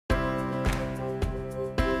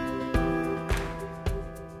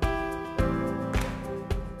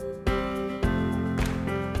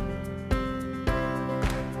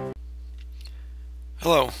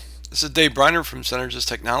Hello, this is Dave Briner from Synergist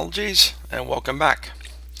Technologies, and welcome back.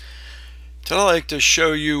 Today I'd like to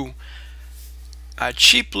show you a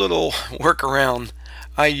cheap little workaround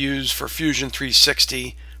I use for Fusion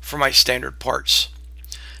 360 for my standard parts.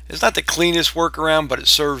 It's not the cleanest workaround, but it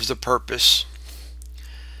serves the purpose.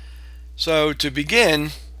 So to begin,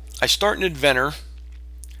 I start in Inventor,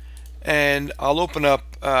 and I'll open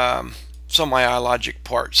up some of my iLogic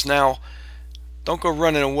parts. Now, don't go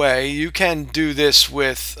running away. You can do this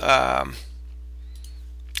with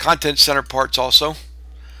Content Center parts also.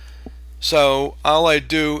 So all I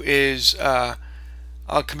do is I'll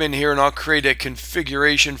come in here and I'll create a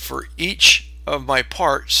configuration for each of my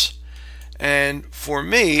parts. And for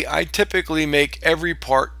me, I typically make every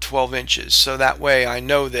part 12 inches. So that way I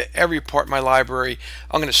know that every part in my library,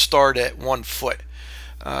 I'm going to start at 1 foot.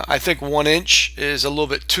 I think 1 inch is a little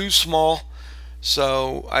bit too small.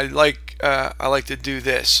 So I like to do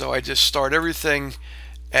this. So I just start everything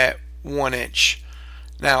at 1 inch.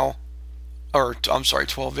 Now, or I'm sorry,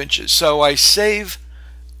 12 inches. So I save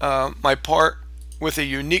my part with a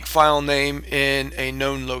unique file name in a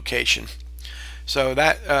known location. So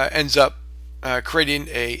that ends up creating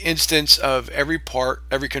a instance of every part,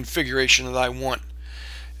 every configuration that I want,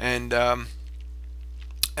 and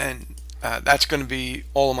that's going to be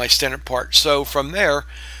all of my standard parts. So from there,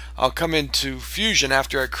 I'll come into Fusion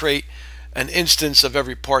after I create an instance of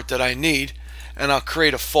every part that I need, and I'll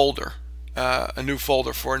create a folder, a new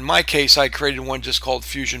folder for. In my case, I created one just called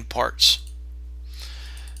Fusion Parts.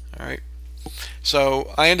 All right.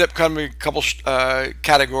 So I end up coming a couple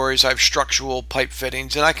categories. I have structural pipe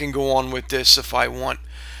fittings, and I can go on with this if I want.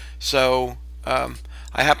 So I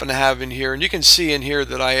happen to have in here, and you can see in here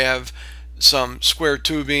that I have some square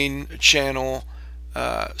tubing, a channel,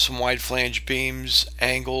 some wide flange beams,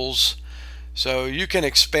 angles. So you can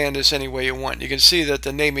expand this any way you want. You can see that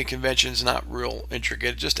the naming convention is not real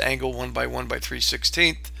intricate, just angle 1 by 1 by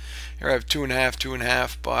 3/16. Here I have 2.5,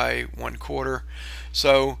 2.5 by 1/4.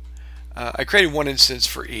 So I created one instance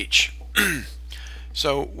for each.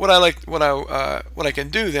 So what I can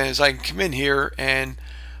do then is I can come in here and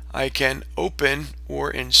I can open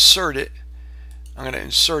or insert it. I'm going to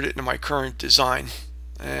insert it into my current design,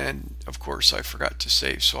 and of course I forgot to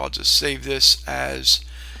save, so I'll just save this as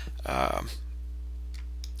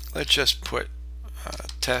let's just put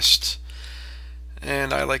test,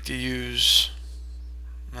 and I like to use,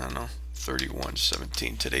 I don't know,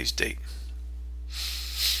 31/17, today's date.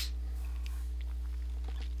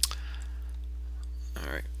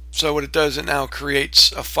 Alright, so what it does, it now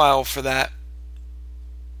creates a file for that,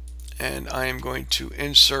 and I am going to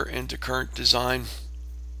insert into current design,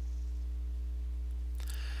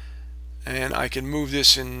 and I can move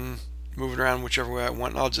this and move it around whichever way I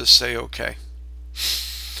want, and I'll just say OK.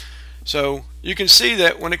 So you can see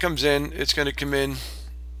that when it comes in, it's going to come in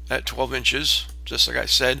at 12 inches, just like I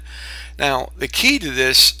said. Now the key to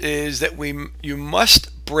this is that you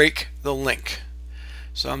must break the link.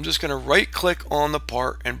 So I'm just going to right click on the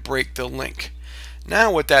part and break the link.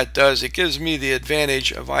 Now what that does, it gives me the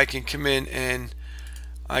advantage of I can come in and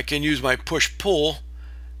I can use my push pull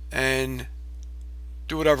and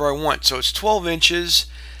do whatever I want. So it's 12 inches,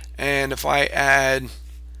 and if I add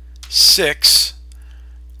 6,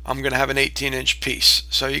 I'm going to have an 18-inch piece.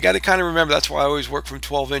 So you got to kind of remember, that's why I always work from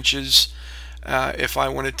 12 inches. If I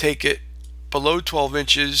want to take it below 12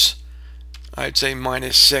 inches, I'd say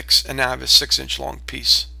 -6, and now I have a 6-inch long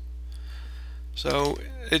piece. So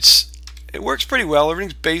it works pretty well.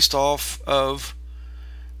 Everything's based off of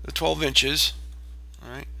the 12 inches. All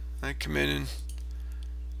right, I come in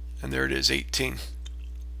and there it is, 18.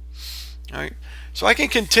 All right, so I can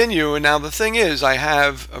continue, and now the thing is, I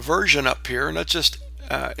have a version up here, and let's just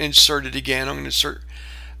insert it again. I'm going to insert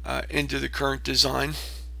into the current design,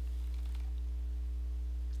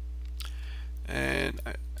 and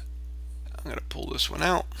I'm going to pull this one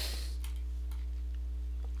out.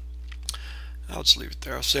 I'll just leave it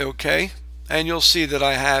there. I'll say OK, and you'll see that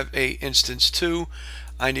I have a instance 2.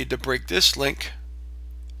 I need to break this link,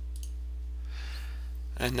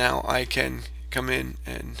 and now I can come in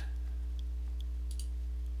and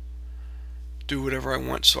do whatever I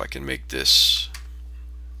want. So I can make this,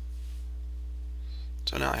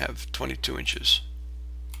 so now I have 22 inches.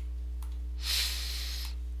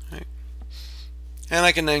 Right. And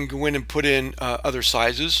I can then go in and put in other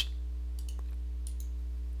sizes.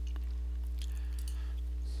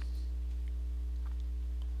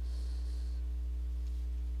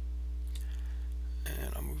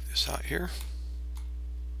 And I'll move this out here.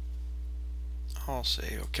 I'll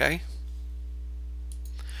say OK.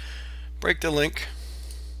 Break the link,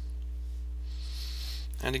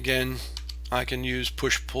 and again I can use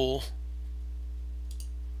push pull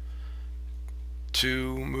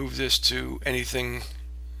to move this to anything,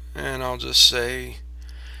 and I'll just say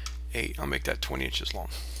 8. I'll make that 20 inches long.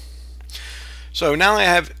 So now I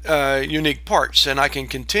have unique parts, and I can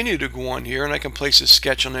continue to go on here and I can place a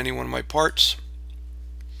sketch on any one of my parts.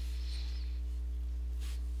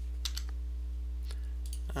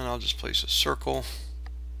 And I'll just place a circle.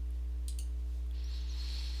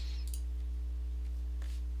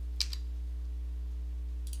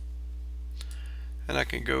 And I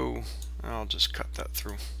can go, I'll just cut that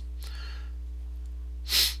through.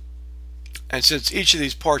 And since each of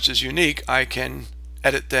these parts is unique, I can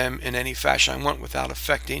edit them in any fashion I want without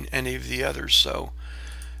affecting any of the others. So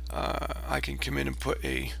I can come in and put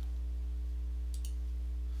a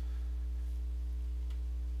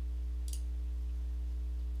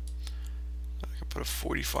put a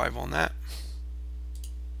 45 on that,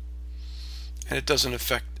 and it doesn't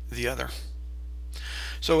affect the other.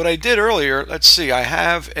 So what I did earlier, let's see, I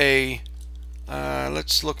have a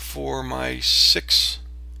let's look for my 6,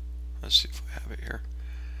 let's see if I have it here,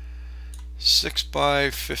 6 by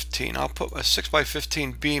 15. I'll put a 6 by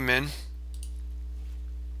 15 beam in.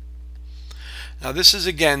 Now this is,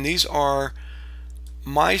 again, these are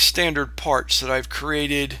my standard parts that I've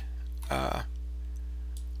created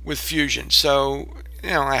with Fusion. So, you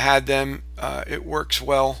know, I had them, it works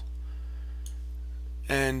well,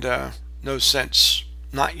 and no sense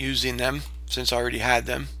not using them since I already had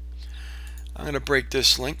them. I'm going to break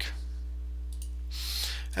this link,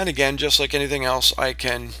 and again, just like anything else, I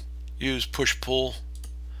can use push-pull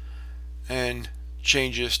and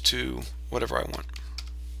change this to whatever I want.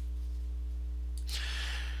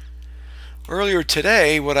 Earlier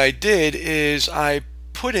today, what I did is I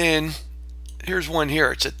put in, here's one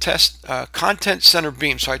here, it's a test Content Center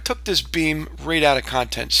beam. So I took this beam right out of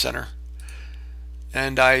Content Center,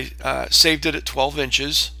 and I saved it at 12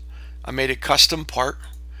 inches. I made a custom part.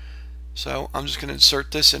 So I'm just going to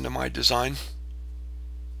insert this into my design.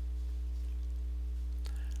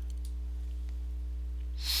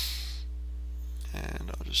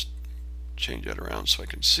 And I'll just change that around so I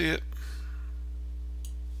can see it.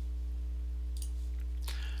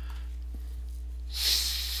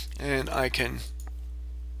 And I can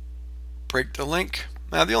break the link.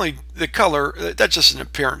 Now the color, that's just an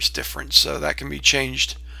appearance difference, so that can be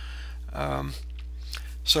changed.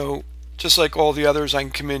 So just like all the others, I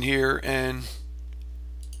can come in here and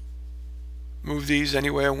move these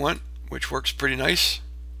any way I want, which works pretty nice.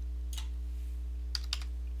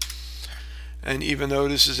 And even though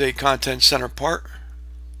this is a Content Center part,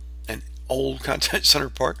 an old Content Center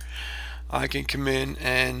part, I can come in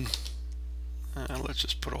and let's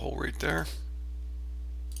just put a hole right there.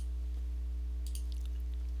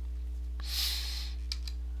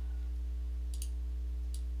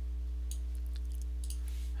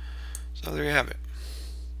 So there you have it.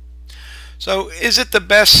 So is it the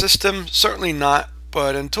best system? Certainly not,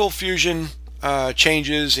 but until Fusion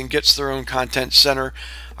changes and gets their own Content Center,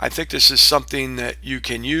 I think this is something that you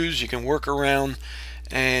can use, you can work around,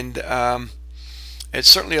 and it's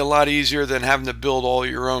certainly a lot easier than having to build all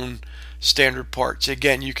your own standard parts.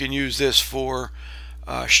 Again, you can use this for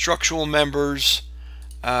structural members.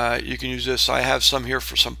 You can use this, I have some here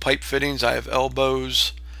for some pipe fittings, I have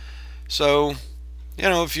elbows. So, you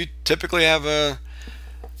know, if you typically have a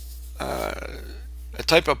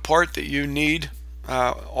type of part that you need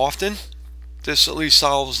often, this at least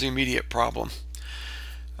solves the immediate problem.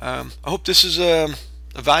 I hope this is a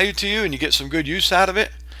value to you and you get some good use out of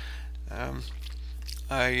it.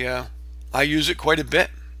 I use it quite a bit,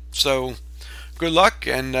 so good luck,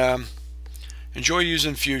 and enjoy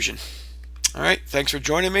using Fusion. Alright, thanks for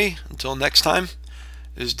joining me. Until next time,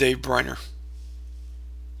 this is Dave Briner.